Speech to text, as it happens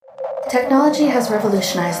Technology has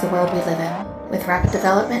revolutionized the world we live in. With rapid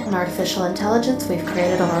development in artificial intelligence, we've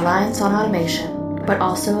created a reliance on automation, but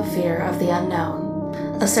also a fear of the unknown.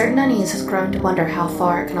 A certain unease has grown to wonder how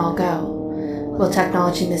far it can all go. Will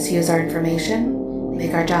technology misuse our information,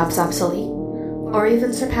 make our jobs obsolete, or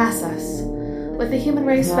even surpass us? With the human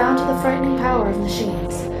race bound to the frightening power of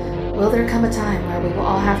machines, will there come a time where we will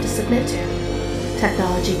all have to submit to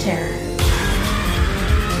technology terror?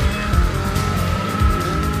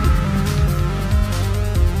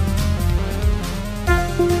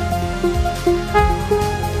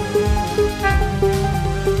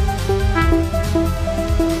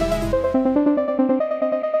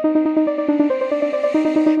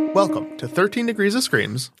 Welcome to 13 Degrees of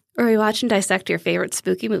Screams, where we watch and dissect your favorite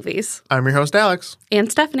spooky movies. I'm your host, Alex.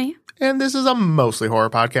 And Stephanie. And this is a mostly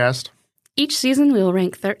horror podcast. Each season, we will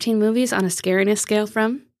rank 13 movies on a scariness scale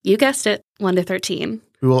from, you guessed it, 1 to 13.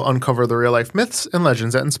 We will uncover the real-life myths and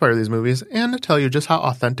legends that inspire these movies and tell you just how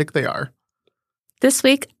authentic they are. This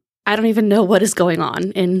week, I don't even know what is going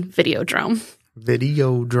on in Videodrome.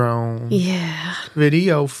 Videodrome. Yeah.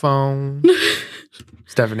 Video phone.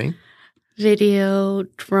 Stephanie.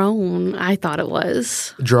 Videodrome, I thought it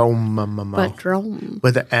was. Drome. But drome.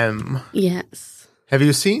 With an M. Yes. Have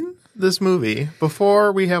you seen this movie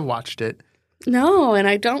before we have watched it? No, and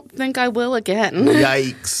I don't think I will again.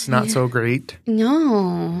 Yikes. Not so great.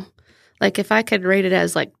 No. Like, if I could rate it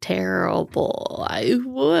as, like, terrible, I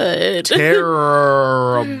would.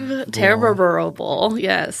 Terrible. Terrible.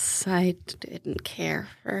 Yes. I didn't care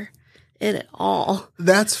for it at all.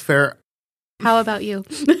 That's fair. How about you?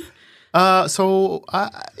 So I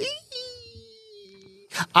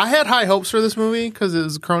had high hopes for this movie because it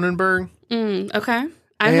was Cronenberg. Okay.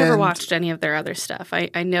 I've never watched any of their other stuff.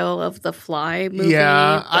 I know of the Fly movie.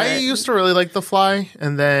 Yeah, I used to really like The Fly,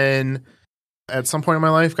 and then at some point in my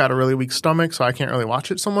life got a really weak stomach, so I can't really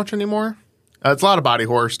watch it so much anymore. It's a lot of body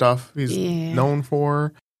horror stuff he's known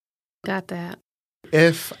for. Got that.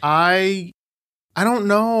 I don't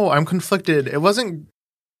know. I'm conflicted. It wasn't.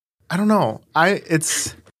 I don't know.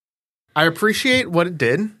 I appreciate what it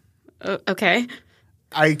did. Okay.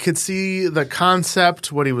 I could see the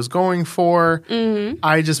concept, what he was going for. Mm-hmm.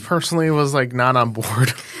 I just personally was like not on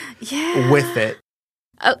board with it.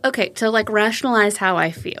 Okay, to like rationalize how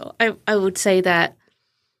I feel, I would say that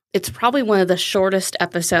it's probably one of the shortest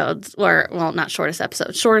episodes,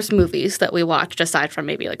 shortest movies that we watched aside from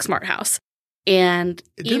maybe like Smart House. And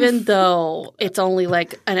even though it's only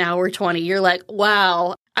like an hour 20, you're like,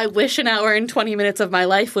 wow, I wish an hour and 20 minutes of my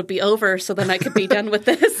life would be over so then I could be done with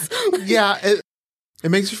this. Yeah,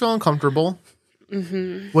 it makes you feel uncomfortable,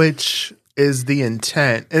 which is the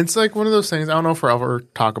intent. It's like one of those things, I don't know if we'll ever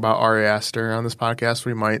talk about Ari Aster on this podcast.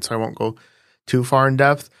 We might, so I won't go too far in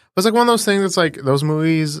depth. But it's like one of those things that's like those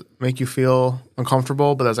movies make you feel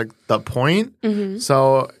uncomfortable, but that's like the point. Mm-hmm.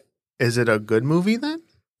 So is it a good movie then?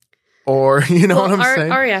 Or, you know what I'm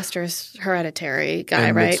saying? Ari Aster's Hereditary guy,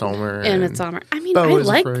 and right? Midsommar. And Midsommar. I mean, I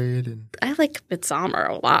like Midsommar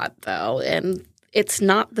a lot, though. And it's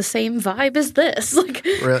not the same vibe as this. Like,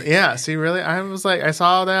 really? Yeah. See, really? I was like, I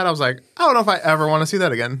saw that. I was like, I don't know if I ever want to see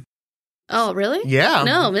that again. Oh, really? Yeah.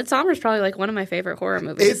 No, Midsommar's probably like one of my favorite horror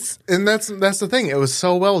movies. And that's the thing. It was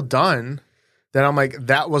so well done that I'm like,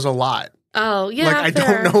 that was a lot. Oh, yeah. Like, I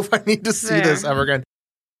don't know if I need to see this ever again.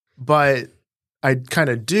 But I kind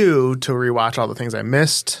of do to rewatch all the things I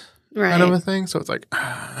missed kind of a thing. So it's like,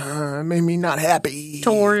 it made me not happy.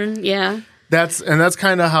 Torn, yeah. That's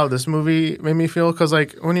kind of how this movie made me feel. Because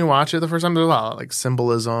like when you watch it the first time, there's a lot of like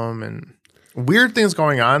symbolism and weird things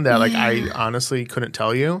going on that like I honestly couldn't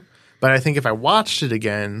tell you. But I think if I watched it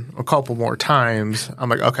again a couple more times, I'm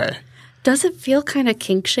like, okay. Does it feel kind of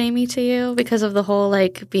kink-shamey to you because of the whole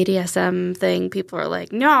like BDSM thing? People are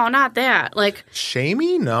like, no, not that. Like,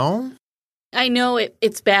 shamey? No. I know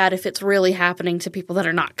it's bad if it's really happening to people that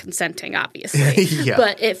are not consenting, obviously. Yeah.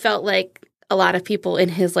 But it felt like a lot of people in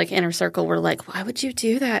his like inner circle were like, why would you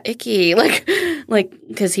do that? Icky. Like,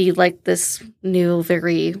 because he liked this new,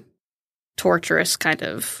 very torturous kind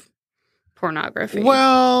of pornography.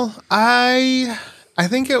 Well, I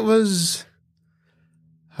think it was,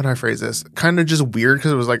 how do I phrase this? Kind of just weird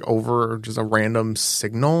because it was like over just a random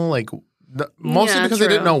signal. Like, mostly because they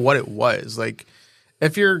didn't know what it was. Like,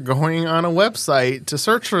 if you're going on a website to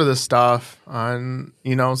search for this stuff on,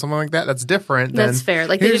 something like that, that's different. That's fair.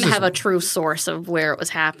 Like, they didn't have a true source of where it was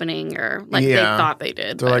happening or, like, they thought they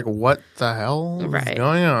did. They're like, what the hell is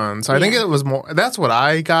going on? So I think it was more, that's what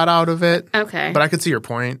I got out of it. Okay. But I could see your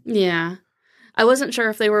point. Yeah. I wasn't sure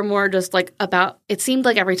if they were more just, like, about – it seemed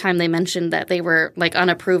like every time they mentioned that they were, like,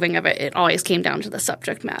 unapproving of it, it always came down to the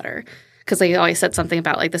subject matter. because they always said something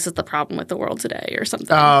about like this is the problem with the world today or something.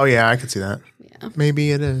 Oh, yeah, I could see that. Yeah.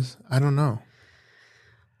 Maybe it is. I don't know.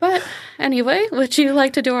 But anyway, would you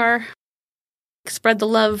like to do our spread the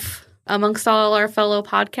love amongst all our fellow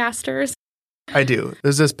podcasters? I do.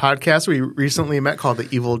 There's this podcast we recently met called the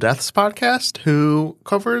Evil Deaths Podcast, who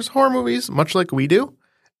covers horror movies much like we do.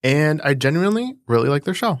 And I genuinely really like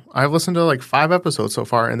their show. I've listened to like 5 episodes so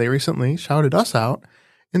far, and they recently shouted us out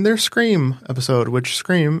in their Scream episode, which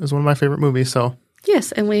Scream is one of my favorite movies. So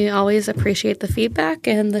yes, and we always appreciate the feedback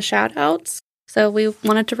and the shout outs. So we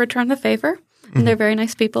wanted to return the favor. And they're very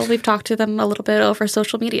nice people. We've talked to them a little bit over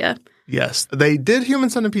social media. Yes. They did Human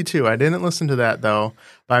Centipede too. I didn't listen to that though.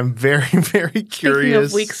 But I'm very, very curious. Speaking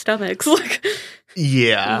of weak stomachs.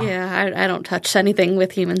 Yeah. Yeah, I don't touch anything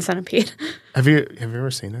with Human Centipede. Have you ever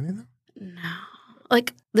seen any of them? No.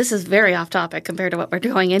 Like, this is very off topic compared to what we're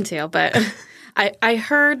going into, but I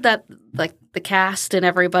heard that like the cast and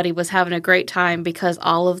everybody was having a great time because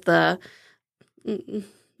all of the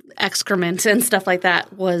excrement and stuff like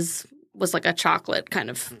that was like a chocolate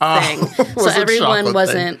kind of thing. So everyone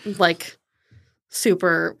wasn't like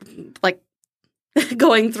super like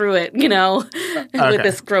going through it, with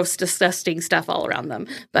this gross, disgusting stuff all around them.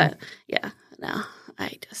 But yeah, no, I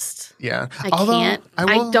can't.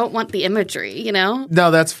 I don't want the imagery, No,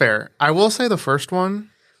 that's fair. I will say the first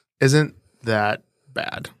one isn't that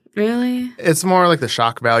bad. Really? It's more like the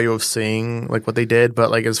shock value of seeing like what they did,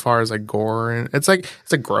 but like as far as like gore and it's like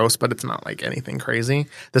gross, but it's not like anything crazy.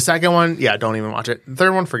 The second one, yeah, don't even watch it. The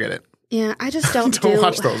third one, forget it. Yeah, I just don't don't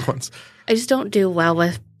watch those ones. I just don't do well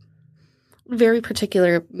with very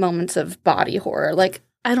particular moments of body horror. Like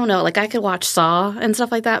I don't know, like I could watch Saw and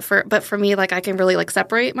stuff like that but for me, like I can really like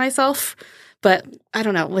separate myself. But I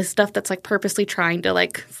don't know, with stuff that's like purposely trying to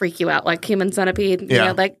like freak you out, like Human Centipede,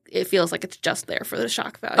 like it feels like it's just there for the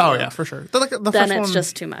shock value. Oh yeah, for sure. The then first it's one,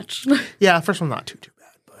 just too much. Yeah, first one's not too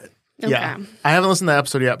bad, but yeah, I haven't listened to that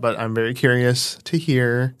episode yet, but I'm very curious to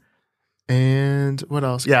hear. And what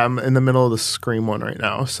else? Yeah, I'm in the middle of the Scream one right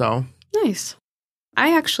now, so nice.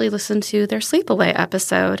 I actually listened to their Sleepaway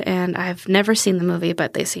episode, and I've never seen the movie,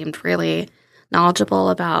 but they seemed really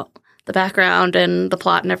knowledgeable about the background and the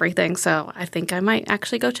plot and everything. So I think I might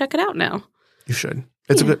actually go check it out now. You should.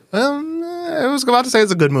 It's a good. I was about to say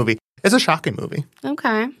it's a good movie. It's a shocking movie.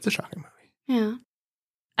 Okay. It's a shocking movie. Yeah.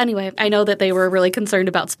 Anyway, I know that they were really concerned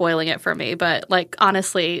about spoiling it for me, but like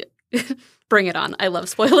honestly, bring it on. I love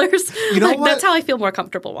spoilers. You know what? That's how I feel more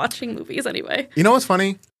comfortable watching movies anyway. You know what's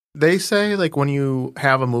funny? They say like when you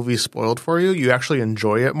have a movie spoiled for you, you actually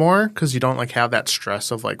enjoy it more because you don't like have that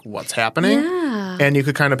stress of like what's happening. Yeah. And you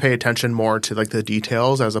could kind of pay attention more to like the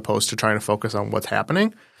details as opposed to trying to focus on what's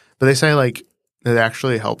happening. But they say like it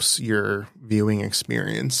actually helps your viewing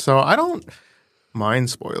experience. So I don't mind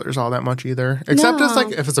spoilers all that much either. Except it's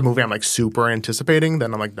like if it's a movie I'm like super anticipating,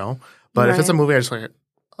 then I'm like no. But if it's a movie I just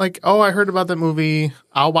like, oh, I heard about that movie.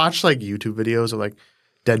 I'll watch like YouTube videos of like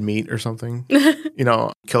dead meat or something,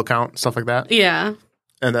 kill count, stuff like that. Yeah.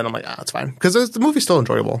 And then I'm like, it's fine. Because the movie's still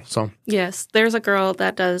enjoyable. So yes, there's a girl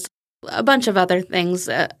that does a bunch of other things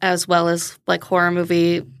as well as like horror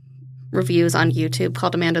movie reviews on YouTube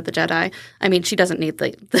called Amanda the Jedi. I mean, she doesn't need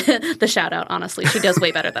the shout out, honestly. She does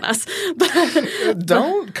way better than us.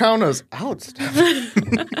 Don't count us out, Steph.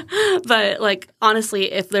 But like,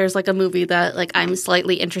 honestly, if there's like a movie that like I'm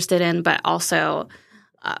slightly interested in, but also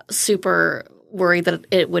super worried that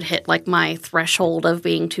it would hit like my threshold of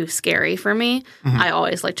being too scary for me, I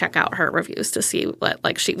always like check out her reviews to see what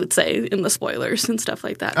like she would say in the spoilers and stuff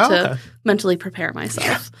like that to mentally prepare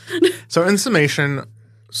myself. Yeah. So in summation,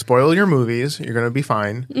 spoil your movies, you're going to be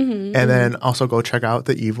fine. And then also go check out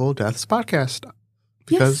the Evil Deaths podcast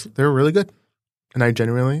because they're really good. And I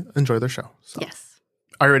genuinely enjoy their show. So. Yes.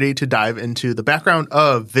 Are you ready to dive into the background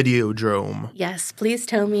of Videodrome? Yes. Please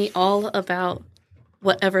tell me all about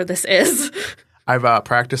whatever this is. I've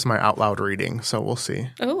practiced my out loud reading, so we'll see.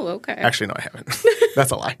 Oh, okay. Actually, no, I haven't.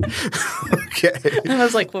 That's a lie. Okay. I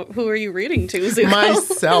was like, who are you reading to, Zuko?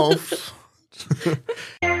 Myself.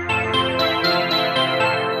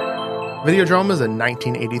 Videodrome is a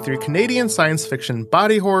 1983 Canadian science fiction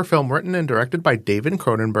body horror film written and directed by David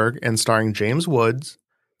Cronenberg and starring James Woods,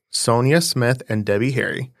 Sonia Smith, and Debbie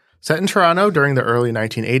Harry. Set in Toronto during the early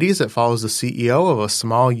 1980s, it follows the CEO of a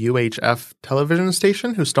small UHF television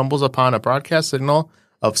station who stumbles upon a broadcast signal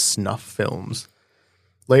of snuff films.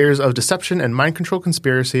 Layers of deception and mind control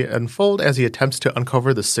conspiracy unfold as he attempts to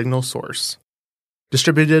uncover the signal source.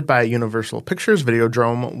 Distributed by Universal Pictures,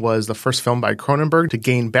 Videodrome was the first film by Cronenberg to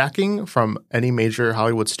gain backing from any major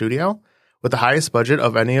Hollywood studio, With the highest budget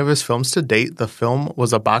of any of his films to date, the film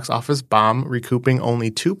was a box office bomb, recouping only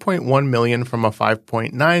 $2.1 million from a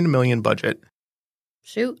 $5.9 million budget.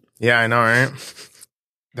 Shoot. Yeah, I know, right?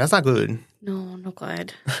 That's not good. No, no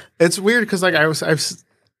good. It's weird because like I've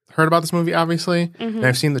heard about this movie, obviously, and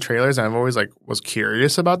I've seen the trailers, and I've always like was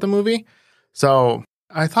curious about the movie. So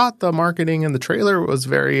I thought the marketing in the trailer was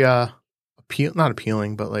very not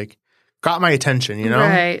appealing, but like got my attention, you know?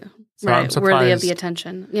 Right. So right. I'm surprised. Worthy of the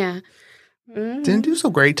attention. Yeah. Didn't do so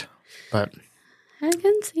great, but I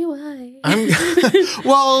can see why.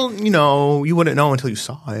 Well, you wouldn't know until you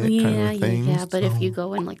saw it, kind of thing. Yeah. But if you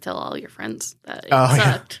go and like tell all your friends that it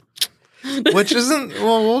sucked. Yeah. Which isn't,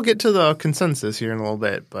 well, we'll get to the consensus here in a little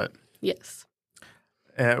bit, but. Yes.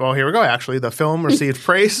 Well, here we go, actually. The film received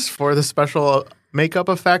praise for the special makeup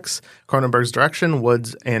effects, Cronenberg's direction,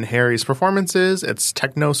 Woods and Harry's performances, its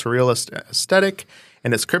techno-surrealist aesthetic,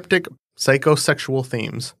 and its cryptic psychosexual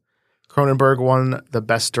themes. Cronenberg won the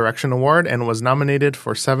Best Direction Award and was nominated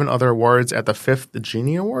for 7 other awards at the 5th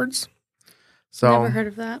Genie Awards. So, never heard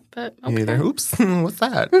of that, but okay. Either. Oops, what's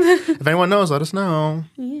that? If anyone knows, let us know.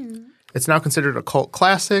 Yeah. It's now considered a cult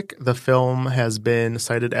classic. The film has been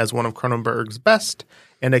cited as one of Cronenberg's best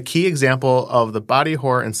and a key example of the body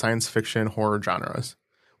horror and science fiction horror genres,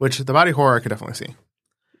 which the body horror I could definitely see.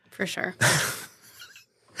 For sure.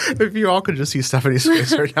 If you all could just see Stephanie's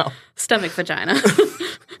face right now. Stomach vagina.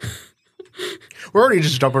 We're already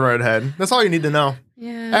just jumping right ahead. That's all you need to know.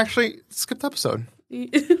 Yeah. Actually, skip the episode.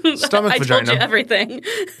 Stomach vagina. I told you everything.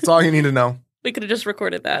 That's all you need to know. We could have just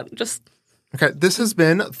recorded that. Okay, this has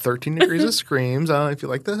been 13 Degrees of Screams. If you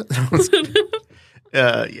like that. It's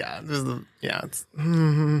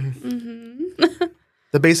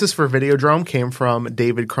The basis for Videodrome came from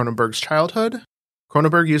David Cronenberg's childhood.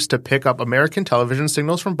 Cronenberg used to pick up American television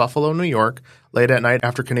signals from Buffalo, New York, late at night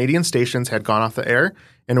after Canadian stations had gone off the air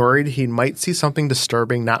and worried he might see something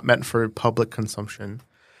disturbing not meant for public consumption.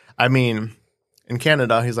 I mean, in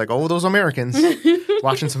Canada, he's like, oh, those Americans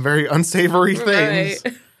watching some very unsavory things.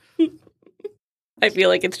 Right. I feel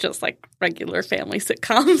like it's just like regular family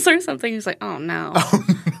sitcoms or something. He's like, oh no,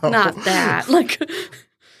 not that. Like,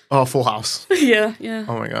 Full House. Yeah.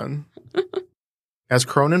 Oh my God. As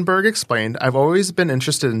Cronenberg explained, I've always been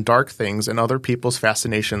interested in dark things and other people's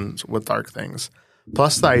fascinations with dark things.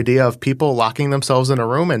 Plus the idea of people locking themselves in a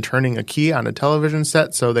room and turning a key on a television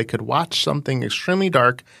set so they could watch something extremely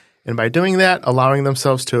dark, and by doing that, allowing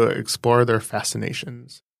themselves to explore their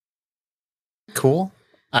fascinations. Cool?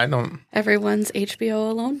 I don't... Everyone's HBO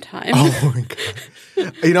alone time. Oh my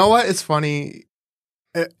God. You know what? It's funny.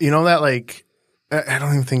 You know that like... I don't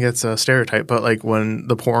even think it's a stereotype, but like when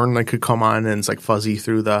the porn like could come on and it's like fuzzy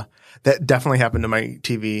through that definitely happened to my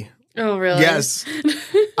TV. Oh, really? Yes.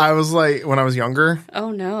 I was like, when I was younger.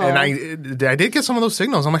 Oh, no. And I did get some of those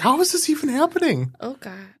signals. I'm like, how is this even happening? Oh,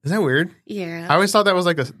 God. Is that weird? Yeah. I always thought that was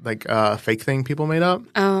like a fake thing people made up.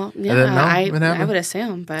 Oh, yeah. I would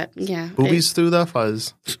assume, but yeah. Boobies through the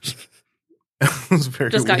fuzz. It was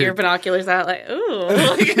very just got weird. Your binoculars out like, ooh.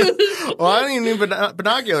 Well, I didn't even need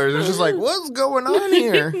binoculars. It was just like, what's going on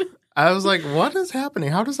here? I was like, what is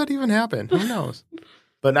happening? How does that even happen? Who knows?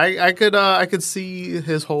 But I could see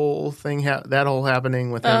his whole thing, that whole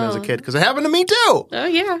happening with him as a kid, because it happened to me too. Oh,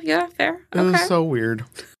 yeah, fair. It was so weird.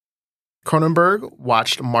 Cronenberg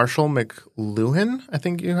watched Marshall McLuhan, I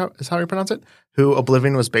think is how you pronounce it, who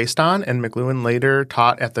Oblivion was based on, and McLuhan later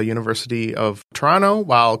taught at the University of Toronto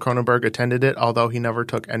while Cronenberg attended it, although he never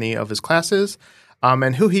took any of his classes.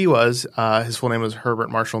 And who he was, his full name was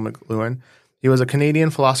Herbert Marshall McLuhan. He was a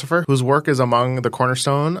Canadian philosopher whose work is among the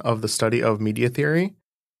cornerstone of the study of media theory.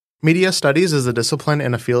 Media studies is a discipline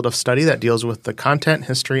and a field of study that deals with the content,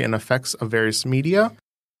 history, and effects of various media.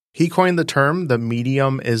 He coined the term, the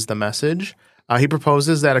medium is the message. He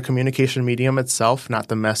proposes that a communication medium itself, not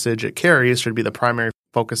the message it carries, should be the primary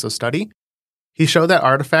focus of study. He showed that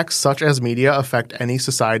artifacts such as media affect any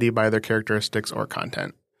society by their characteristics or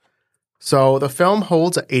content. So the film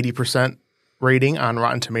holds an 80% rating on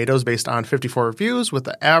Rotten Tomatoes based on 54 reviews with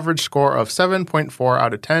an average score of 7.4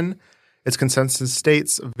 out of 10. Its consensus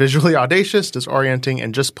states, visually audacious, disorienting,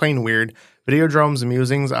 and just plain weird, Videodrome's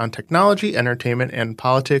musings on technology, entertainment, and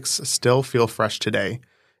politics still feel fresh today.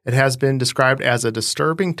 It has been described as a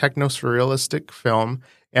disturbing techno-surrealistic film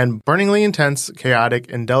and burningly intense, chaotic,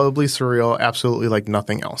 indelibly surreal, absolutely like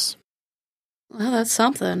nothing else. Well, that's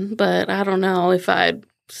something, but I don't know if I'd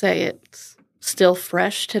say it's still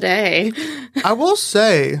fresh today. I will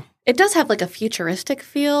say... It does have like a futuristic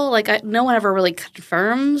feel. Like no one ever really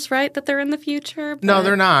confirms, right, that they're in the future. No,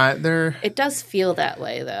 they're not. It does feel that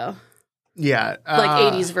way, though. Yeah.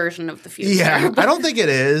 Like 80s version of the future. Yeah, I don't think it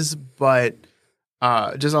is, but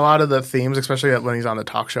just a lot of the themes, especially when he's on the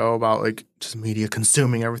talk show about like just media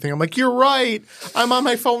consuming everything. I'm like, you're right. I'm on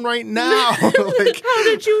my phone right now. Like, how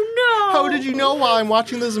did you know? How did you know while I'm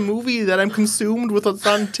watching this movie that I'm consumed with what's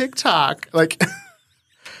on TikTok? Like,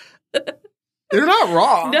 you're not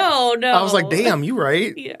wrong. No. I was like, damn, you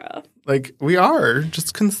right. Yeah. Like, we are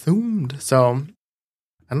just consumed. So,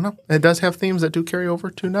 I don't know. It does have themes that do carry over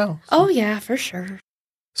to now. So. Oh, yeah, for sure.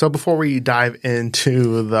 So before we dive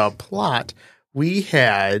into the plot, we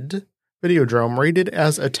had Videodrome rated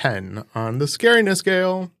as a 10 on the scariness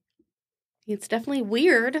scale. It's definitely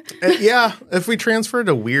weird. Yeah, if we transfer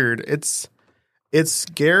to weird, it's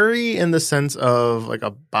scary in the sense of like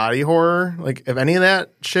a body horror. Like if any of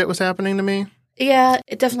that shit was happening to me. Yeah,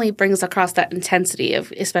 it definitely brings across that intensity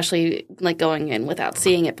of especially like going in without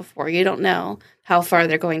seeing it before. You don't know how far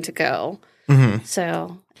they're going to go. Mm-hmm.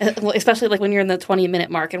 So, especially like when you're in the 20-minute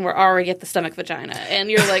mark and we're already at the stomach vagina and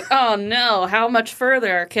you're like, oh no, how much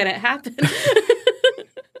further can it happen?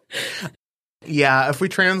 Yeah, if we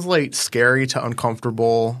translate scary to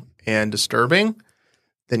uncomfortable and disturbing,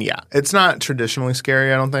 then yeah, it's not traditionally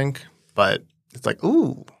scary, I don't think, but it's like,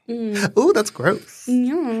 ooh, that's gross.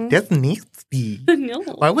 No. That's nasty. No.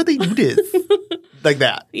 Why would they do this? Like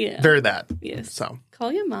that. Yeah. Very that. Yes. So.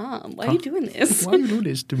 Call your mom. Why are you doing this? Why are you doing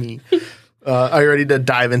this to me? Are you ready to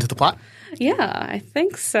dive into the plot? Yeah, I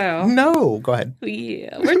think so. No, go ahead.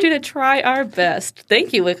 Yeah, we're going to try our best.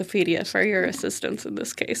 Thank you, Wikipedia, for your assistance in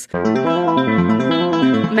this case. Max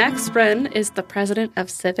Bren is the president of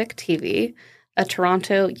Civic TV, a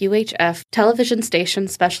Toronto UHF television station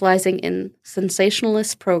specializing in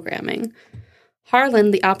sensationalist programming. Harlan,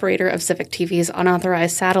 the operator of Civic TV's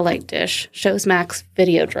unauthorized satellite dish, shows Max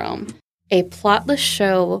Videodrome, a plotless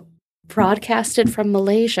show broadcasted from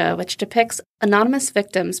Malaysia, which depicts anonymous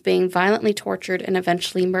victims being violently tortured and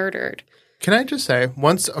eventually murdered. Can I just say,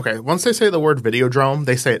 once they say the word Videodrome,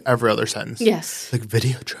 they say it every other sentence. Yes. Like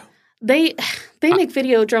Videodrome. They make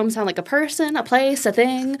Videodrome sound like a person, a place, a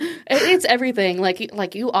thing. It's everything. Like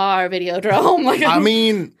you are Videodrome. Like, I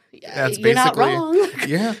mean, that's you're basically not wrong.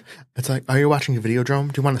 Yeah. It's like, are you watching a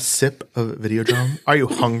Videodrome? Do you want a sip of Videodrome? Are you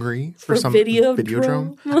hungry for some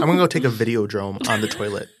Videodrome? I'm gonna go take a Videodrome on the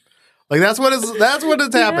toilet. Like that's what is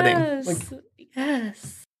happening. Yes.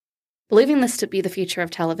 Yes. Believing this to be the future of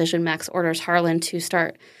television, Max orders Harlan to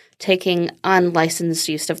start taking unlicensed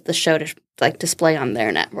use of the show to like display on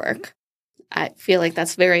their network. I feel like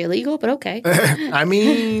that's very illegal, but okay. I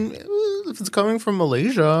mean, if it's coming from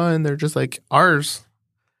Malaysia and they're just like ours,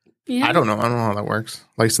 yeah. I don't know how that works.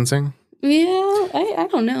 Licensing? Yeah, I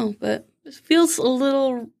don't know, but it feels a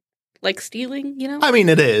little like stealing, you know? I mean,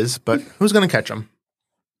 it is, but who's going to catch them?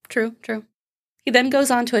 True. He then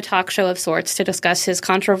goes on to a talk show of sorts to discuss his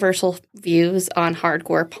controversial views on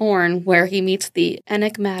hardcore porn, where he meets the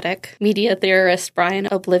enigmatic media theorist Brian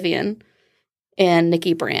Oblivion and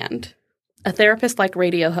Nikki Brand, a therapist-like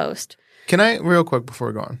radio host. Can I, real quick before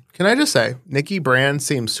we go on, can I just say, Nikki Brand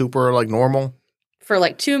seems super, like, normal. For,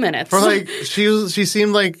 like, 2 minutes. For, like, she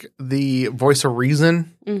seemed like the voice of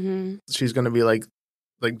reason. Mm-hmm. She's going to be, like,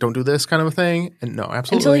 don't do this kind of a thing. And no,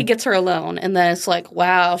 absolutely. Until he gets her alone. And then it's like,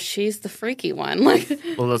 wow, she's the freaky one. Like,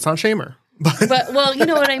 well, let's not shame her. But well, you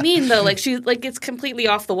know what I mean, though. Like, she, like, it's completely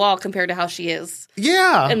off the wall compared to how she is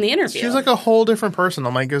in the interview. She's like a whole different person.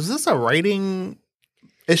 I'm like, is this a writing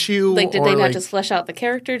issue? Like, did they not just flesh out the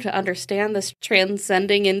character to understand this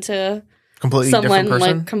transcending into completely someone, different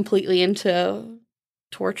person? Like, completely into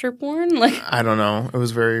torture porn? Like, I don't know. It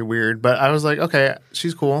was very weird. But I was like, okay,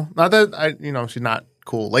 she's cool. Not that she's not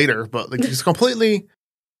cool later, but like she's completely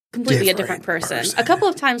a different person. A couple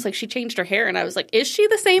of times, like, she changed her hair, and I was like, is she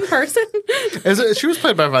the same person? She was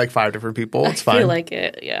played by like 5 different people. It's fine. I feel like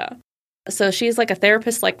it, yeah. So she's like a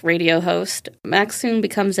therapist, like radio host. Max soon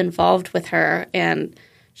becomes involved with her, and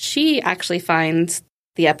she actually finds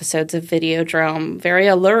the episodes of Videodrome very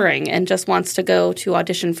alluring and just wants to go to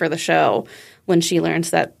audition for the show when she learns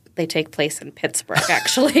that they take place in Pittsburgh,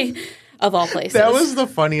 actually, of all places. That was the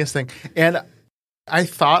funniest thing. And I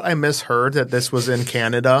thought I misheard that this was in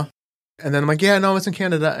Canada. And then I'm like, yeah, no, it's in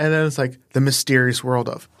Canada. And then it's like the mysterious world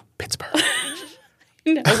of Pittsburgh.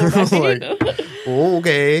 No, right? Like,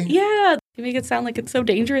 okay. Yeah. You make it sound like it's so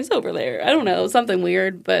dangerous over there. I don't know. Something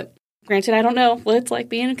weird. But granted, I don't know what it's like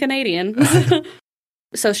being a Canadian.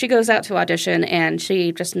 So she goes out to audition and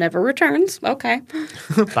she just never returns. Okay.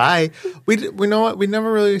 Bye. We know what? We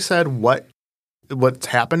never really said what's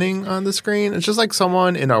happening on the screen. It's just like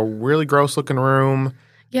someone in a really gross looking room.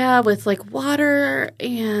 Yeah, with like water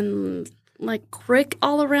and like brick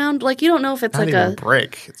all around. Like, you don't know if it's Not like even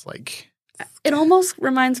brick. It's like It almost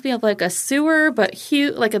reminds me of like a sewer, but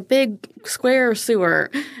huge, like a big square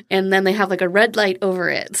sewer, and then they have like a red light over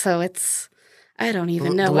it. So it's, I don't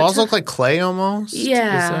even know. The walls look like clay almost.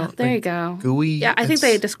 Yeah, there like you go. Gooey. Yeah, I think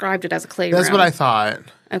they described it as a clay That's room. what I thought.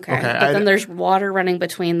 Okay. But then there's water running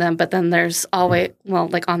between them, but then there's always, well,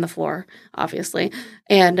 like on the floor, obviously.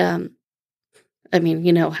 And I mean,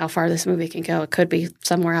 you know how far this movie can go. It could be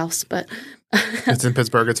somewhere else, but it's in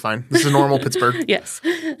Pittsburgh. It's fine. This is normal Pittsburgh. Yes.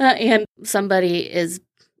 And somebody is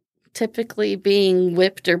typically being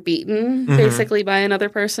whipped or beaten basically by another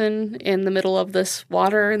person in the middle of this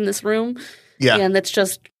water in this room. Yeah. And it's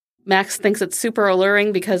just, Max thinks it's super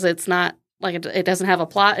alluring because it's not like it doesn't have a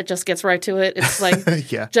plot. It just gets right to it. It's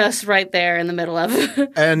like just right there in the middle of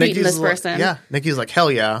and beating this person. Nikki's like,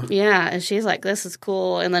 hell yeah. Yeah. And she's like, this is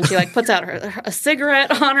cool. And then she like puts out a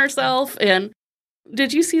cigarette on herself. And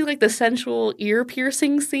did you see like the sensual ear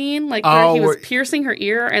piercing scene? Like where he was piercing her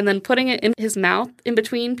ear and then putting it in his mouth in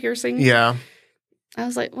between piercing? Yeah. I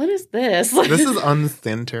was like, what is this? This is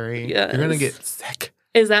unsanitary. Yes. You're going to get sick.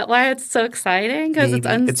 Is that why it's so exciting? Because it's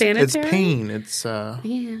unsanitary? It's pain. It's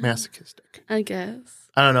masochistic. I guess.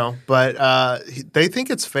 I don't know. But they think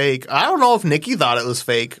it's fake. I don't know if Nikki thought it was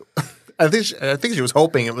fake. I think she was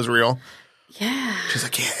hoping it was real. Yeah. She's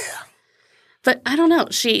like, yeah. But I don't know.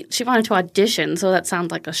 She wanted to audition, so that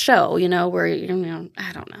sounds like a show, you know, where, you know,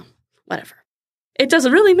 I don't know. Whatever. It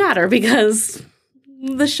doesn't really matter because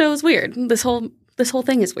the show is weird. This whole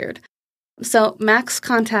thing is weird. So Max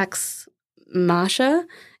contacts Masha,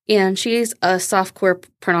 and she's a softcore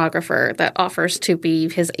pornographer that offers to be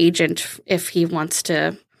his agent if he wants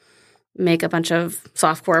to make a bunch of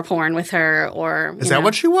softcore porn with her. Or is that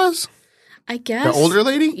what she was? I guess. The older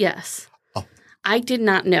lady? Yes. Oh. I did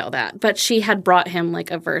not know that, but she had brought him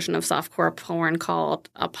like a version of softcore porn called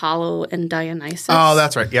Apollo and Dionysus. Oh,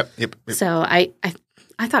 that's right. Yep. So I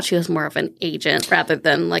thought she was more of an agent rather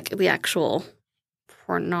than like the actual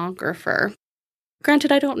pornographer.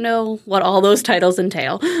 Granted, I don't know what all those titles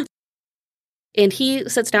entail. And he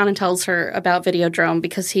sits down and tells her about Videodrome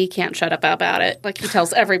because he can't shut up about it. Like he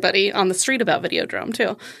tells everybody on the street about Videodrome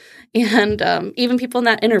too. And even people in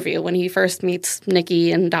that interview when he first meets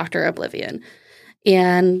Nikki and Dr. Oblivion.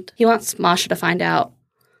 And he wants Masha to find out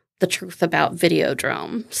the truth about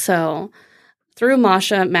Videodrome. So through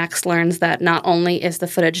Masha, Max learns that not only is the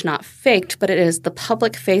footage not faked, but it is the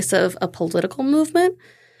public face of a political movement.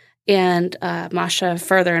 And Masha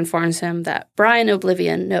further informs him that Brian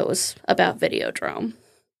Oblivion knows about Videodrome.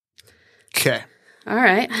 Okay. All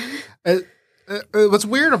right. What's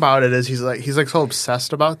weird about it is he's like so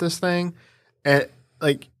obsessed about this thing, and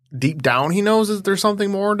like deep down he knows that there's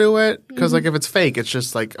something more to it. Because like if it's fake, it's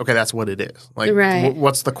just like, okay, that's what it is. Like, right.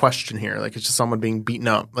 What's the question here? Like it's just someone being beaten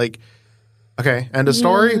up. Like, okay, end of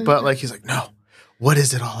story. But like he's like, no. What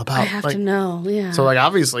is it all about? I have to know, yeah. So, like,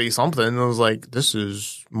 obviously something was like, this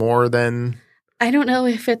is more than... I don't know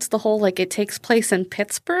if it's the whole, like, it takes place in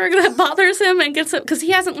Pittsburgh that bothers him and gets it... Because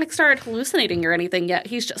he hasn't, like, started hallucinating or anything yet.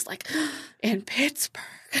 He's just like, in Pittsburgh.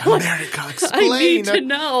 America, explain. I need to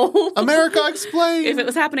know. America, explain. If it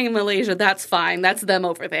was happening in Malaysia, that's fine. That's them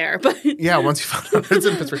over there. But yeah, once you found out it's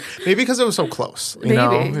in Pittsburgh. Maybe because it was so close. You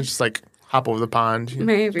know? It's just like, hop over the pond.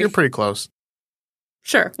 Maybe. You're pretty close.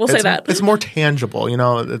 Sure, we'll say that. It's more tangible, you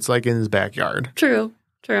know? It's like in his backyard. True.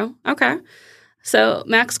 Okay. So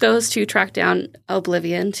Max goes to track down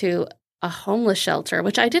Oblivion to a homeless shelter,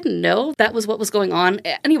 which I didn't know that was what was going on.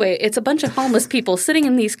 Anyway, it's a bunch of homeless people sitting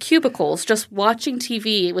in these cubicles just watching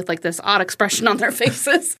TV with like this odd expression on their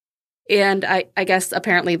faces. And I guess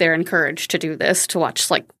apparently they're encouraged to do this, to watch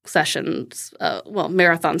like sessions,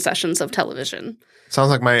 marathon sessions of television. Sounds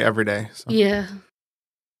like my everyday. So. Yeah.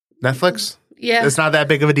 Netflix? Yeah. It's not that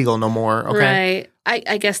big of a deal no more. Okay. Right.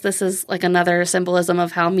 I guess this is like another symbolism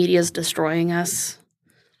of how media is destroying us.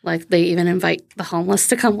 Like they even invite the homeless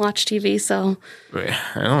to come watch TV. So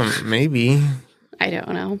maybe. I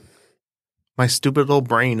don't know. My stupid little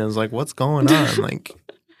brain is like, what's going on? Like,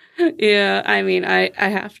 yeah. I mean, I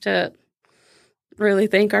have to really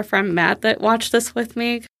thank our friend Matt that watched this with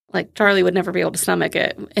me. Like Charlie would never be able to stomach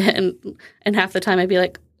it. And half the time I'd be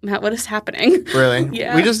like, Matt, what is happening? Really?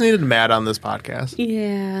 Yeah. We just needed Matt on this podcast.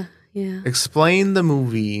 Yeah. Explain the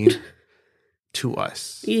movie to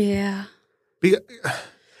us. Yeah.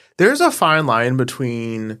 There's a fine line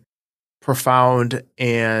between profound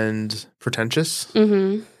and pretentious.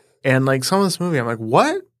 Mm-hmm. And like some of this movie, I'm like,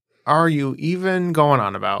 what are you even going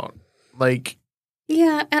on about? Like,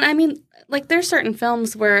 yeah. And I mean, like there's certain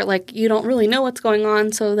films where like you don't really know what's going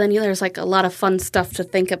on. So then there's like a lot of fun stuff to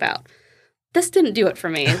think about. this didn't do it for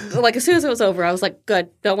me. Like, as soon as it was over, I was like, good.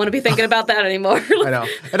 Don't want to be thinking about that anymore. I know.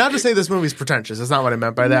 And not to say this movie's pretentious. That's not what I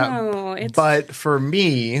meant by that. No, it's... But for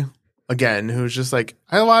me, again, who's just like,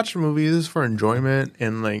 I watch movies for enjoyment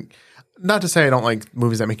and like, not to say I don't like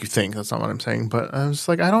movies that make you think. That's not what I'm saying. But I was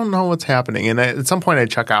like, I don't know what's happening. And at some point I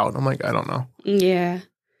check out. I'm like, I don't know. Yeah.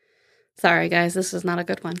 Sorry, guys. This is not a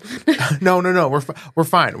good one. No. We're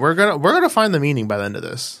fine. We're gonna find the meaning by the end of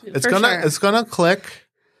this. It's gonna click.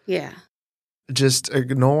 Yeah. Just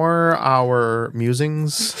ignore our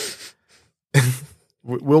musings.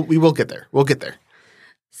 we will get there. We'll get there.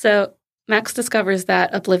 So Max discovers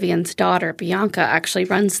that Oblivion's daughter, Bianca, actually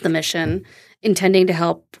runs the mission, intending to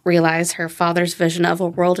help realize her father's vision of a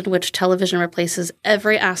world in which television replaces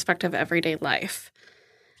every aspect of everyday life.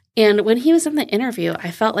 And when he was in the interview,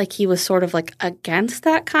 I felt like he was sort of like against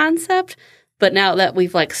that concept. But now that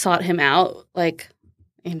we've like sought him out, like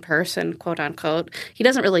in person, quote unquote, he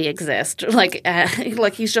doesn't really exist. Like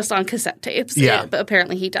he's just on cassette tapes. Yeah. But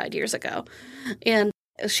apparently he died years ago. And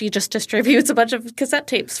she just distributes a bunch of cassette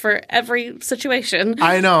tapes for every situation.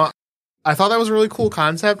 I know. I thought that was a really cool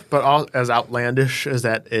concept, but as outlandish as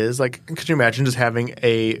that is, like, could you imagine just having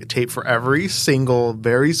a tape for every single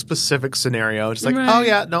very specific scenario? Just like, right. Oh,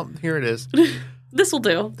 yeah, no, here it is. This will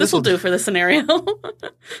do. This will do for this scenario.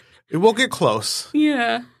 It will get close.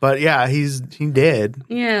 Yeah. But, yeah, he did.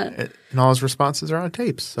 Yeah. And all his responses are on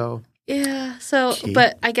tapes, so. Yeah, so,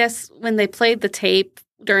 but I guess when they played the tape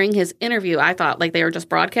during his interview, I thought, like, they were just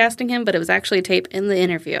broadcasting him, but it was actually a tape in the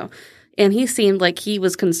interview. And he seemed like he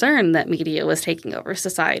was concerned that media was taking over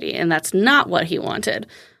society, and that's not what he wanted.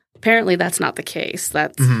 Apparently, that's not the case.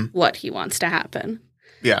 That's what he wants to happen.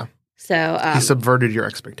 Yeah. So he subverted your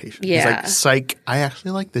expectations. Yeah. He's like, psych, I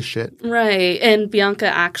actually like this shit. Right. And Bianca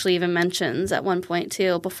actually even mentions at one point,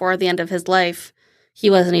 too, before the end of his life, he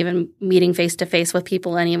wasn't even meeting face-to-face with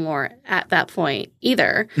people anymore at that point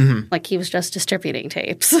either. Mm-hmm. Like, he was just distributing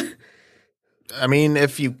tapes. I mean,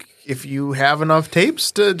 if you have enough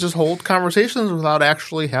tapes to just hold conversations without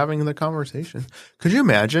actually having the conversation. Could you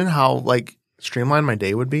imagine how, like, streamlined my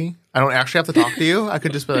day would be? I don't actually have to talk to you. I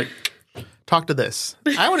could just be like, talk to this.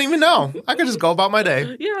 I don't even know. I could just go about my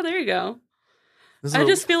day. Yeah, there you go. I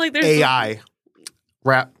just feel like there's AI.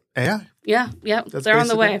 Rap AI. Yeah, they're on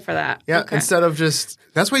the way for that. Yeah, okay. Instead of just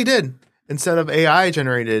 – that's what he did. Instead of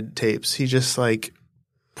AI-generated tapes, he just, like,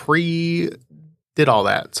 did all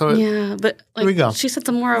that. So yeah, but like, here we go. She said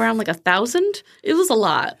somewhere around like 1,000. It was a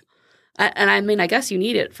lot. And I mean, I guess you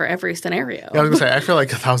need it for every scenario. Yeah, I was going to say, I feel like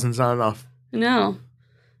 1,000's not enough. No.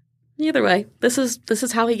 Either way, this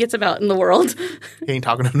is how he gets about in the world. He ain't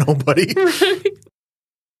talking to nobody. Right.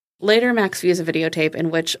 Later, Max views a videotape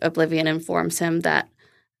in which Oblivion informs him that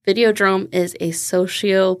Videodrome is a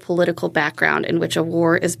socio-political background in which a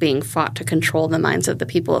war is being fought to control the minds of the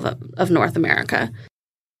people of North America.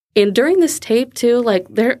 And during this tape, too, like,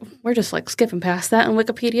 we're just, like, skipping past that in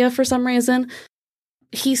Wikipedia for some reason.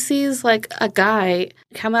 He sees, like, a guy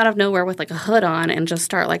come out of nowhere with, like, a hood on and just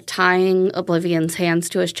start, like, tying Oblivion's hands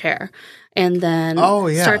to his chair. And then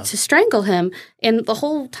start to strangle him. And the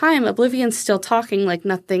whole time, Oblivion's still talking like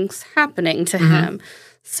nothing's happening to him.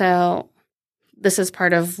 So this is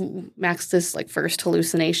part of Max's, like, first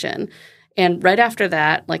hallucination. And right after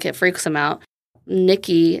that, like, it freaks him out.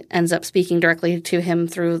 Nikki ends up speaking directly to him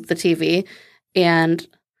through the TV and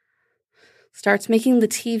starts making the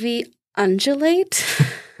TV undulate.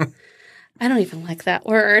 I don't even like that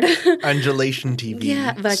word. Undulation TV.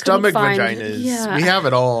 Yeah, but stomach vaginas. Yeah. We have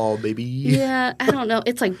it all, baby. Yeah, I don't know.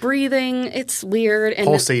 It's like breathing. It's weird. And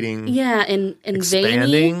pulsating. Yeah, and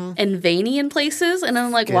expanding. Veiny in places. And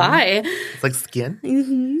I'm like, skin. Why? It's like skin.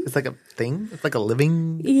 Mm-hmm. It's like a thing. It's like a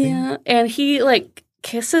living thing. And he, like,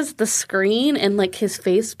 kisses the screen and, like, his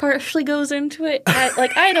face partially goes into it.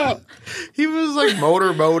 I don't. He was, like,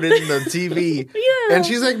 motorboating the TV. Yeah. And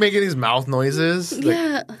she's, like, making these mouth noises. Like,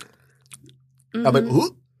 yeah. I'm like,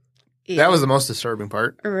 ooh. Yeah. That was the most disturbing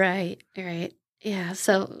part. Right. Yeah,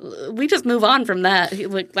 so we just move on from that.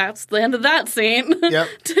 Like, that's the end of that scene. Yep.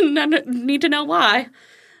 Need to know why.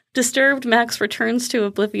 Disturbed, Max returns to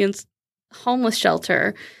Oblivion's homeless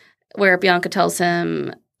shelter, where Bianca tells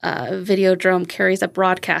him Videodrome carries a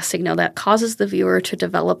broadcast signal that causes the viewer to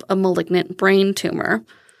develop a malignant brain tumor.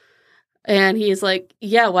 And he's like,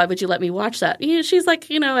 yeah, why would you let me watch that? She's like,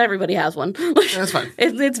 everybody has one. That's fine.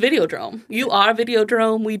 It's Videodrome. You are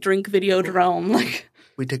Videodrome. We drink Videodrome. Like,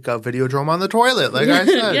 we take a Videodrome on the toilet, like I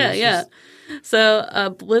said. Yeah. So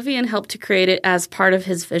Oblivion helped to create it as part of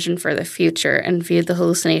his vision for the future and viewed the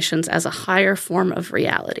hallucinations as a higher form of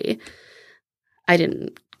reality. I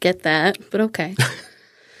didn't get that, but okay.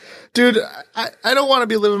 Dude, I don't want to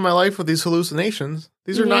be living my life with these hallucinations.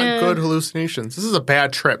 These are not good hallucinations. This is a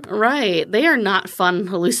bad trip. Right. They are not fun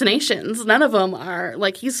hallucinations. None of them are.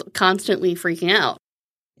 Like, he's constantly freaking out.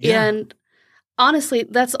 Yeah. And honestly,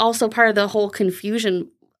 that's also part of the whole confusion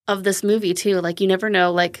of this movie, too. Like, you never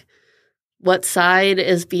know, like, what side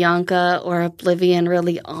is Bianca or Oblivion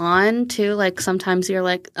really on, too? Like, sometimes you're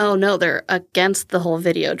like, oh, no, they're against the whole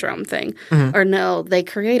Videodrome thing. Mm-hmm. Or, no, they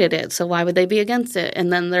created it, so why would they be against it?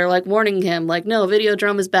 And then they're, like, warning him, like, no,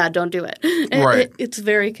 Videodrome is bad, don't do it. Right. It's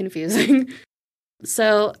very confusing.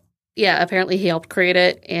 So, yeah, apparently he helped create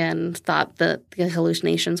it and thought that the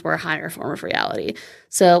hallucinations were a higher form of reality.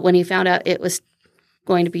 So when he found out it was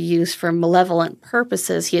going to be used for malevolent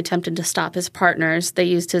purposes, he attempted to stop his partners. They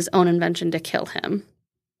used his own invention to kill him.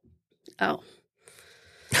 Oh.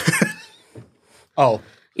 Oh.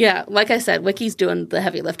 Yeah, like I said, Wiki's doing the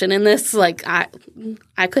heavy lifting in this. Like, I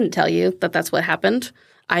couldn't tell you that that's what happened.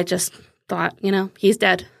 I just thought, he's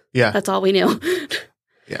dead. Yeah. That's all we knew.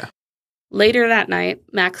 Yeah. Later that night,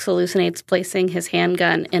 Max hallucinates placing his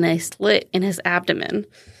handgun in a slit in his abdomen.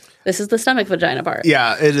 This is the stomach vagina part.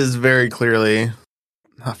 Yeah, it is very clearly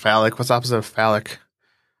phallic. What's the opposite of phallic?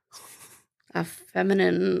 A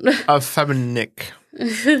feminine. A feminic.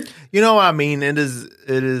 You know what I mean? It is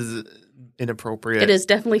inappropriate. It is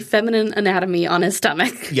definitely feminine anatomy on his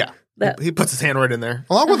stomach. Yeah. He puts his hand right in there,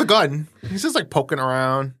 along with a gun. He's just like poking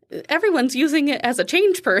around. Everyone's using it as a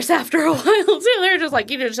change purse after a while, too. They're just like,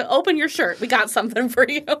 you just open your shirt. We got something for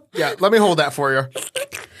you. Yeah, let me hold that for you.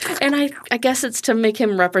 And I guess it's to make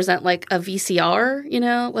him represent like a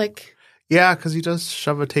VCR, like. Yeah, because he does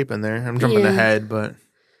shove a tape in there. I'm jumping ahead, but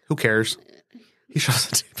who cares? He shoves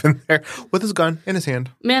a tape in there with his gun in his hand.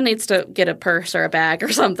 Man needs to get a purse or a bag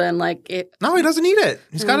or something. Like it. No, he doesn't need it.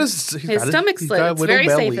 He's got his stomach slit. It's very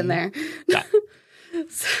safe in there. Yeah.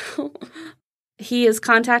 So he is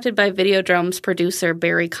contacted by Videodrome's producer,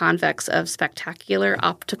 Barry Convex of Spectacular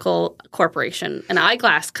Optical Corporation, an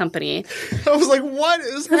eyeglass company. I was like, what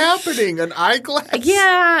is happening? An eyeglass?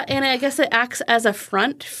 Yeah, and I guess it acts as a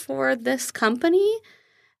front for this company.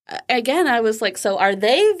 Again, I was like, so are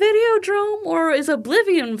they Videodrome or is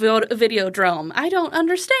Oblivion Videodrome? I don't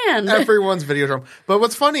understand. Everyone's Videodrome. But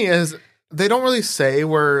what's funny is they don't really say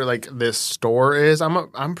where like this store is.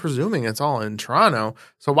 I'm presuming it's all in Toronto.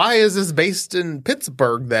 So why is this based in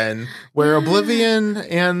Pittsburgh then, where Oblivion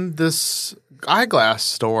and this eyeglass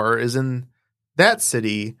store is in that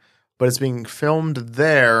city, but it's being filmed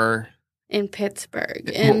there in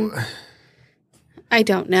Pittsburgh? And I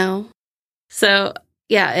don't know. So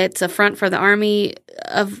yeah, it's a front for the army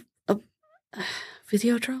of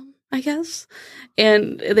Videodrome, I guess.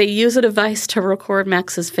 And they use a device to record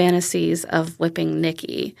Max's fantasies of whipping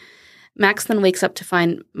Nikki. Max then wakes up to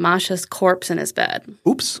find Masha's corpse in his bed.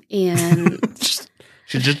 Oops. And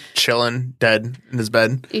she's just chilling, dead in his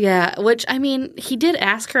bed. Yeah, which, I mean, he did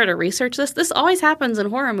ask her to research this. This always happens in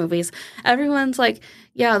horror movies. Everyone's like,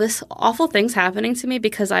 yeah, this awful thing's happening to me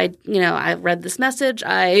because I read this message.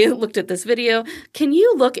 I looked at this video. Can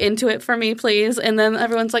you look into it for me, please? And then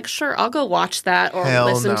everyone's like, sure, I'll go watch that or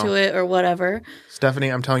listen to it or whatever. Stephanie,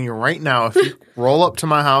 I'm telling you right now, if you roll up to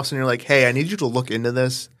my house and you're like, hey, I need you to look into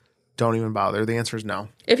this, don't even bother. The answer is no.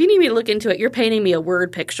 If you need me to look into it, you're painting me a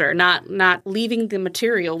word picture, not leaving the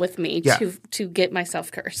material with me to get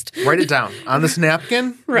myself cursed. Write it down on this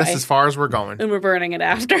napkin. Right. That's as far as we're going. And we're burning it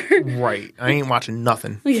after. Right. I ain't watching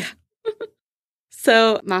nothing. Yeah.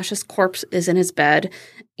 So Masha's corpse is in his bed,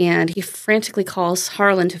 and he frantically calls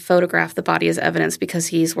Harlan to photograph the body as evidence because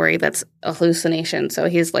he's worried that's a hallucination. So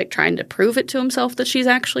he's like trying to prove it to himself that she's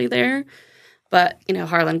actually there. But,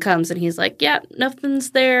 Harlan comes and he's like, yeah,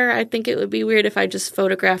 nothing's there. I think it would be weird if I just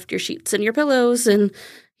photographed your sheets and your pillows. And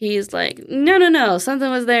he's like, no, something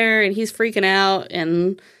was there. And he's freaking out.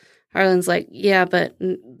 And Harlan's like, yeah, but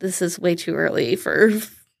this is way too early for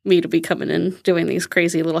me to be coming in doing these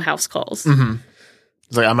crazy little house calls. Mm-hmm.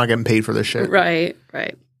 He's like, I'm not getting paid for this shit. Right.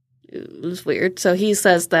 It was weird. So he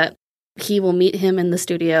says that he will meet him in the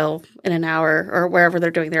studio in an hour or wherever they're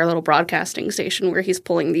doing their little broadcasting station where he's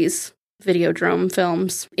pulling these Videodrome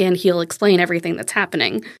films, and he'll explain everything that's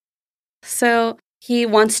happening. So he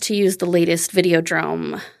wants to use the latest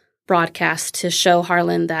Videodrome broadcast to show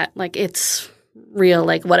Harlan that, like, it's real,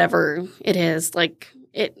 like, whatever it is, like,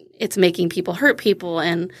 it's making people hurt people,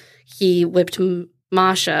 and he whipped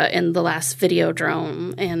Masha in the last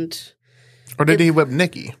Videodrome, and... Or did he whip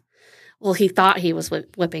Nikki? Well, he thought he was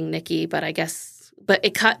whipping Nikki, but I guess... But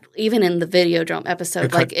it cut, even in the Videodrome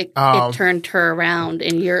episode, it turned her around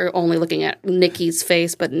and you're only looking at Nikki's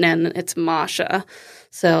face, but then it's Masha.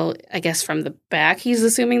 So I guess from the back, he's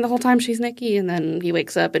assuming the whole time she's Nikki. And then he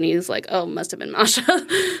wakes up and he's like, oh, must have been Masha.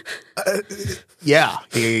 Yeah.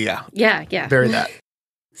 Yeah. Very that.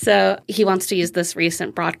 So he wants to use this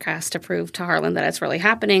recent broadcast to prove to Harlan that it's really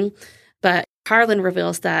happening. But Harlan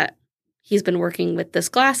reveals that he's been working with this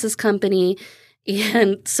glasses company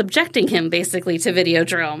and subjecting him basically to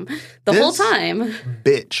Videodrome the whole time.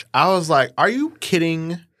 Bitch. I was like, are you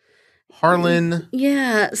kidding? Harlan?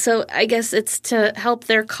 Yeah, so I guess it's to help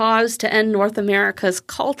their cause to end North America's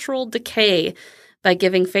cultural decay by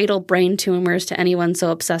giving fatal brain tumors to anyone so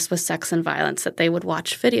obsessed with sex and violence that they would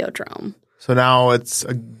watch Videodrome. So now it's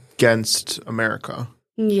against America.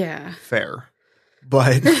 Yeah. Fair.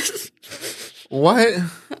 But what?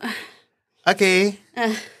 Okay.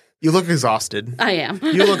 You look exhausted. I am.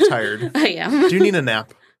 You look tired. I am. Do you need a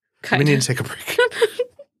nap? Kinda. We need to take a break.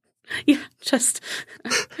 Yeah, just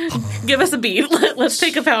give us a beat. Let's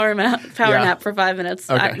take a power nap for 5 minutes.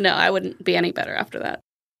 Okay. No, I wouldn't be any better after that.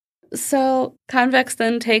 So Convex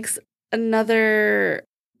then takes another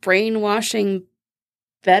brainwashing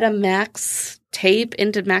Betamax tape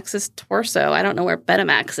into Max's torso. I don't know where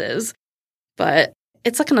Betamax is, but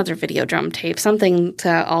it's like another Videodrome tape, something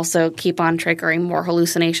to also keep on triggering more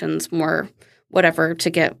hallucinations, more whatever to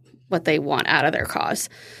get what they want out of their cause.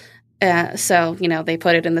 So, they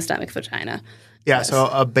put it in the stomach vagina. Yeah, Yes. so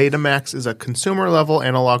a Betamax is a consumer-level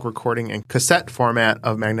analog recording in cassette format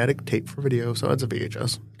of magnetic tape for video, so it's a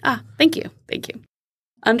VHS. Thank you.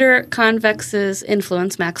 Under Convex's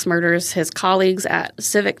influence, Max murders his colleagues at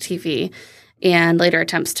Civic TV and later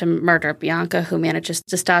attempts to murder Bianca, who manages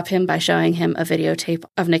to stop him by showing him a videotape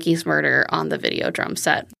of Nikki's murder on the Videodrome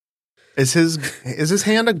set. Is his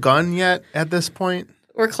hand a gun yet at this point?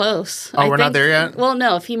 We're close. Oh, we're not there yet? Well,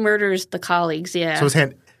 no, if he murders the colleagues, yeah. So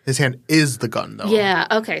his hand is the gun, though. Yeah,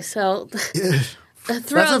 okay, so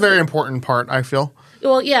That's a very important part, I feel.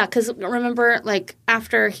 Well, yeah, because remember,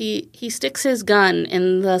 after he sticks his gun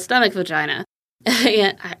in the stomach vagina,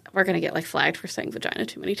 we're going to get, flagged for saying vagina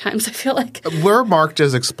too many times, I feel like. We're marked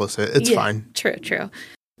as explicit. It's fine. True.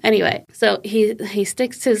 Anyway, so he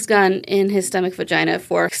sticks his gun in his stomach vagina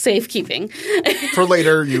for safekeeping. For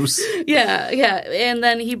later use. Yeah. And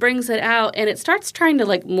then he brings it out, and it starts trying to,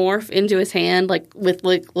 morph into his hand, with,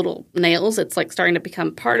 little nails. It's, starting to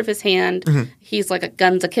become part of his hand. Mm-hmm. He's like a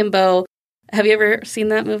guns akimbo. Have you ever seen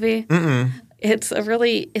that movie? Mm-mm.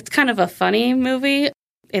 It's kind of a funny movie.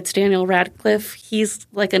 It's Daniel Radcliffe. He's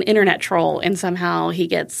like an internet troll, and somehow he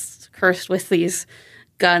gets cursed with these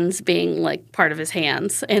guns being part of his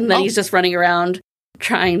hands, and then he's just running around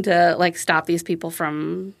trying to stop these people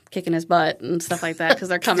from kicking his butt and stuff like that because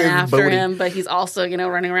they're coming after him, but he's also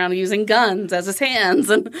running around using guns as his hands.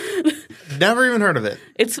 And never even heard of it.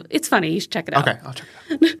 It's funny. You should check it out. Okay, I'll check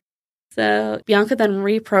it out. So Bianca then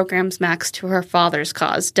reprograms Max to her father's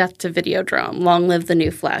cause, death to Videodrome, long live the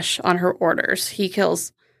new flesh, on her orders. He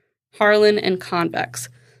kills Harlan and Convex.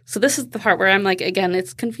 So this is the part where I'm again,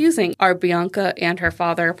 it's confusing. Are Bianca and her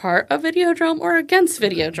father part of Videodrome or against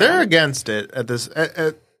Videodrome? They're against it at this,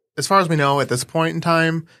 as far as we know, at this point in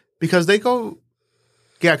time, because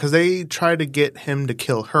because they try to get him to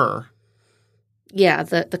kill her. Yeah,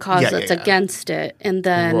 the cause that's against it. And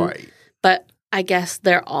then, right. But I guess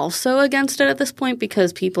they're also against it at this point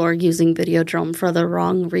because people are using Videodrome for the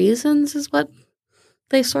wrong reasons, is what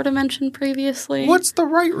they sort of mentioned previously. What's the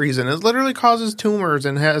right reason? It literally causes tumors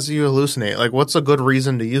and has you hallucinate. What's a good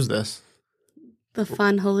reason to use this? The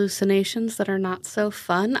fun hallucinations that are not so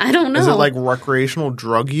fun? I don't know. Is it recreational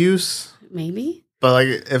drug use? Maybe. But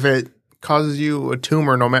if it causes you a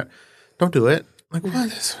tumor, no matter, don't do it.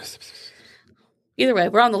 What? Either way,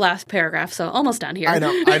 we're on the last paragraph, so almost done here. I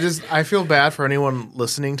know. I feel bad for anyone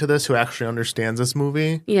listening to this who actually understands this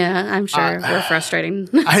movie. Yeah, I'm sure. We're frustrating.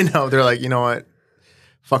 I know. They're like, you know what?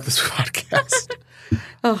 Fuck this podcast.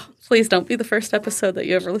 Oh, please don't be the first episode that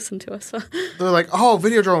you ever listen to us. They're like, oh,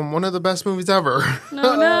 Videodrome, one of the best movies ever.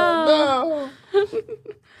 No.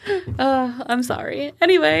 I'm sorry.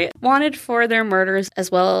 Anyway, wanted for their murders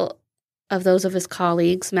as well of those of his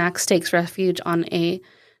colleagues, Max takes refuge on a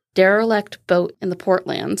derelict boat in the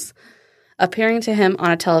Portlands. Appearing to him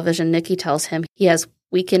on a television, Nikki tells him he has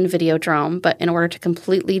weakened Videodrome, but in order to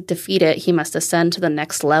completely defeat it, he must ascend to the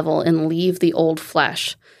next level and leave the old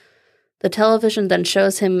flesh. The television then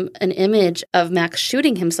shows him an image of Max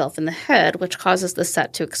shooting himself in the head, which causes the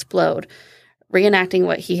set to explode. Reenacting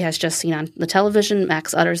what he has just seen on the television,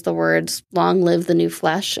 Max utters the words, "Long live the new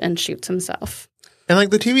flesh," and shoots himself.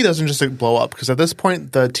 And the TV doesn't just blow up, because at this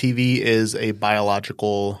point, the TV is a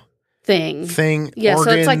biological thing. Yeah, organs,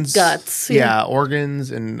 so it's like guts. Yeah,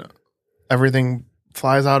 organs and everything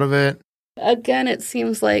flies out of it. Again, it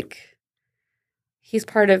seems like he's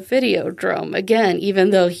part of Videodrome. Again,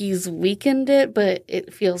 even though he's weakened it, but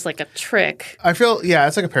it feels like a trick. I feel,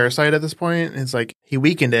 it's like a parasite at this point. It's like he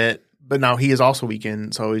weakened it, but now he is also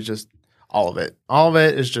weakened, so he's just all of it. All of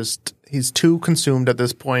it is just he's too consumed at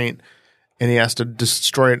this point, and he has to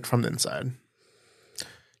destroy it from the inside.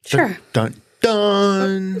 Sure. Dun,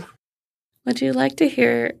 dun, dun. Would you like to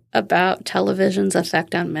hear about television's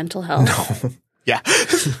effect on mental health? No. Yeah.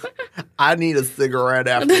 I need a cigarette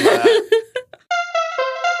after that.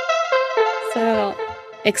 So,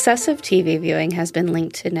 excessive TV viewing has been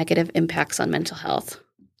linked to negative impacts on mental health.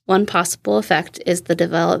 One possible effect is the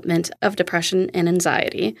development of depression and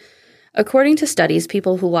anxiety. According to studies,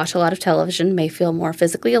 people who watch a lot of television may feel more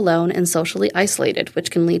physically alone and socially isolated,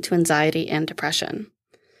 which can lead to anxiety and depression.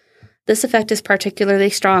 This effect is particularly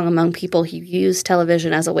strong among people who use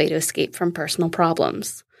television as a way to escape from personal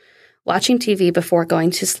problems. Watching TV before going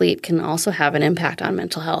to sleep can also have an impact on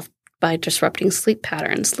mental health by disrupting sleep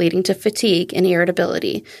patterns, leading to fatigue and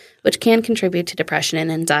irritability, which can contribute to depression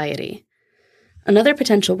and anxiety. Another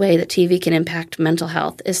potential way that TV can impact mental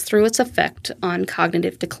health is through its effect on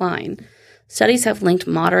cognitive decline. Studies have linked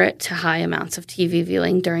moderate to high amounts of TV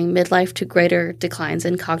viewing during midlife to greater declines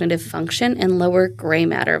in cognitive function and lower gray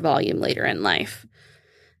matter volume later in life.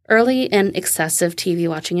 Early and excessive TV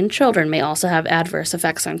watching in children may also have adverse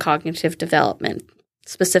effects on cognitive development,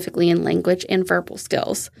 specifically in language and verbal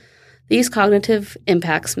skills. These cognitive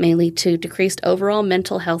impacts may lead to decreased overall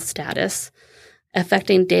mental health status,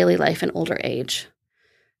 affecting daily life in older age.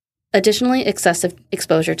 Additionally, excessive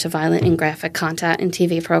exposure to violent and graphic content in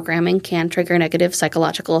TV programming can trigger negative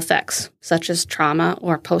psychological effects, such as trauma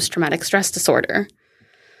or post-traumatic stress disorder.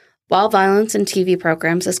 While violence in TV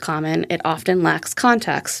programs is common, it often lacks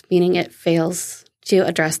context, meaning it fails to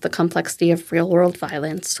address the complexity of real-world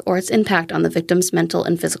violence or its impact on the victim's mental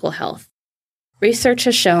and physical health. Research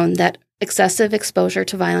has shown that excessive exposure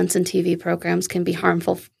to violence in TV programs can be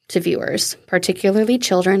harmful to viewers, particularly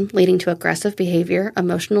children, leading to aggressive behavior,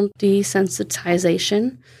 emotional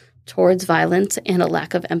desensitization towards violence, and a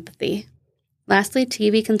lack of empathy. Lastly,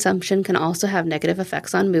 TV consumption can also have negative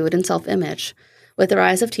effects on mood and self-image. With the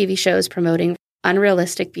rise of TV shows promoting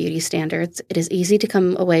unrealistic beauty standards, it is easy to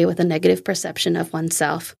come away with a negative perception of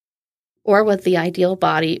oneself or what the ideal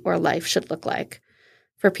body or life should look like.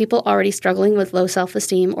 For people already struggling with low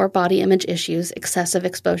self-esteem or body image issues, excessive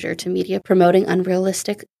exposure to media promoting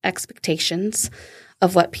unrealistic expectations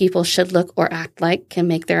of what people should look or act like can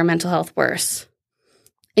make their mental health worse.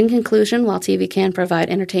 In conclusion, while TV can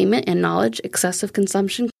provide entertainment and knowledge, excessive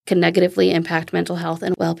consumption can negatively impact mental health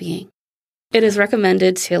and well-being. It is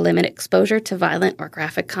recommended to limit exposure to violent or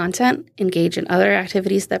graphic content, engage in other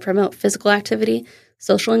activities that promote physical activity,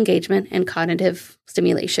 social engagement, and cognitive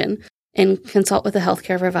stimulation, and consult with a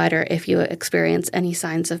healthcare provider if you experience any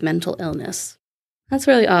signs of mental illness. That's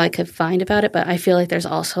really all I could find about it, but I feel like there's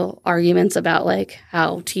also arguments about like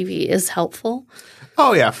how TV is helpful.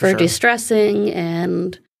 Oh, yeah, for sure. distressing,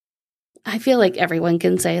 and I feel like everyone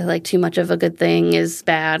can say like too much of a good thing is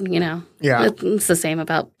bad, you know? Yeah. It's the same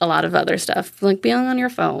about a lot of other stuff, like being on your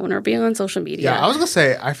phone or being on social media. Yeah, I was going to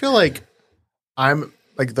say, I feel like I'm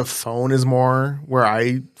like the phone is more where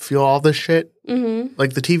I feel all this shit. Mm-hmm.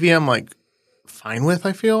 Like the TV I'm like fine with,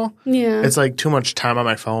 I feel. Yeah. It's like too much time on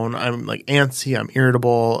my phone. I'm like antsy, I'm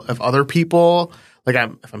irritable. If other people, like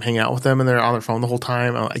if I'm hanging out with them and they're on their phone the whole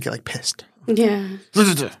time, I get like pissed. Yeah.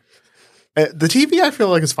 The TV I feel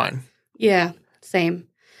like is fine. Yeah, same.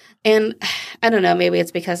 And I don't know, maybe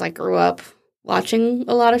it's because I grew up watching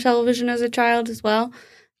a lot of television as a child as well.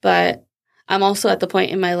 But I'm also at the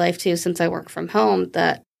point in my life, too, since I work from home,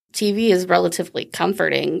 that TV is relatively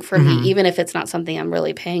comforting for me, even if it's not something I'm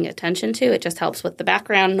really paying attention to. It just helps with the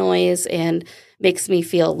background noise and makes me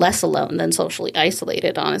feel less alone than socially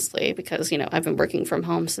isolated, honestly, because, you know, I've been working from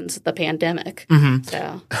home since the pandemic. Mm-hmm.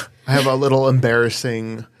 So I have a little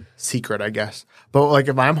embarrassing secret, I guess. But like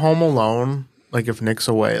if I'm home alone, like if Nick's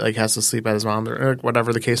away, like has to sleep at his mom or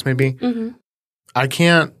whatever the case may be, I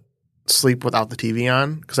can't sleep without the TV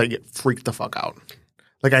on because I get freaked the fuck out.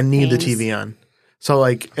 Like I need the TV on. So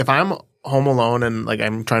like if I'm home alone and like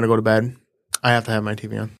I'm trying to go to bed, I have to have my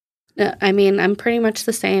TV on. I mean, I'm pretty much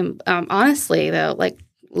the same. Honestly, though, like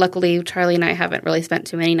luckily Charlie and I haven't really spent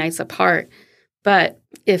too many nights apart. But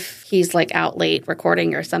if he's like out late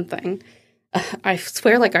recording or something, I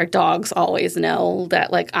swear like our dogs always know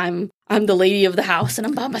that like I'm the lady of the house and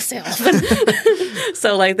I'm by myself.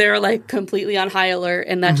 So like they're like completely on high alert,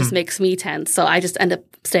 and that just makes me tense. So I just end up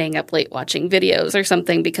staying up late watching videos or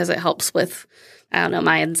something because it helps with, I don't know,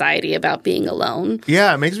 my anxiety about being alone.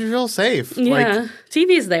 Yeah, it makes me feel safe. Yeah. Like,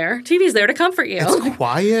 TV's there. TV's there to comfort you. it's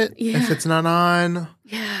quiet if it's not on.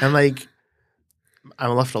 Yeah. And like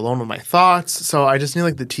I'm left alone with my thoughts. So I just need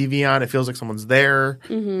like the TV on. It feels like someone's there.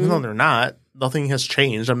 Even though they're not. nothing has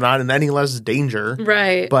changed. I'm not in any less danger.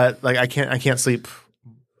 Right. But like I can't sleep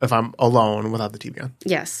if I'm alone without the TV on.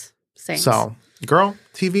 Yes. Same. So, girl,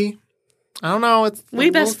 TV. I don't know. We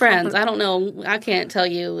best friends. I don't know. I can't tell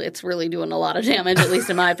you it's really doing a lot of damage, at least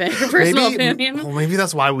in my personal opinion. Well, maybe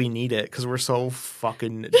that's why we need it, because we're so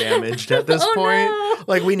fucking damaged at this point. No.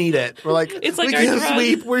 Like, we need it. We're like, it's like we can't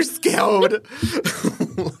sleep. We're scared.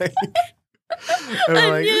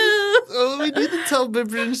 We need to tell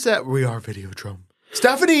Bibbins that we are Videodrome.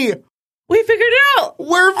 Stephanie! We figured it out!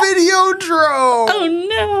 We're Videodrome! Oh,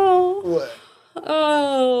 no. What?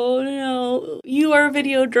 Oh, no. You are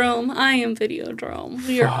Videodrome. I am Videodrome.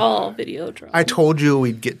 We are all Videodrome. I told you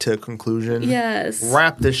we'd get to a conclusion. Yes.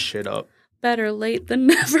 Wrap this shit up. Better late than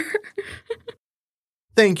never.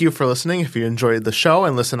 Thank you for listening. If you enjoyed the show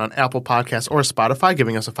and listen on Apple Podcasts or Spotify,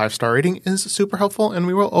 giving us a 5-star rating is super helpful, and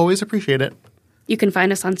we will always appreciate it. You can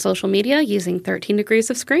find us on social media using 13 Degrees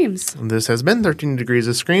of Screams. This has been 13 Degrees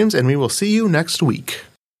of Screams, and we will see you next week.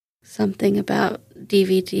 Something about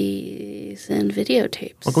DVDs and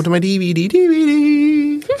videotapes. Welcome to my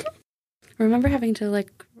DVD. Remember having to, like,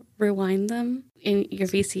 rewind them in your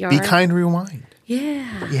VCR? Be Kind Rewind.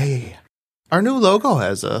 Yeah. Yeah. Our new logo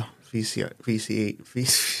has a VCH,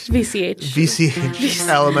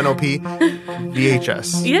 LMNOP,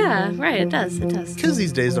 VHS. Yeah, right. It does. Kids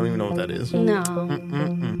these days don't even know what that is. No.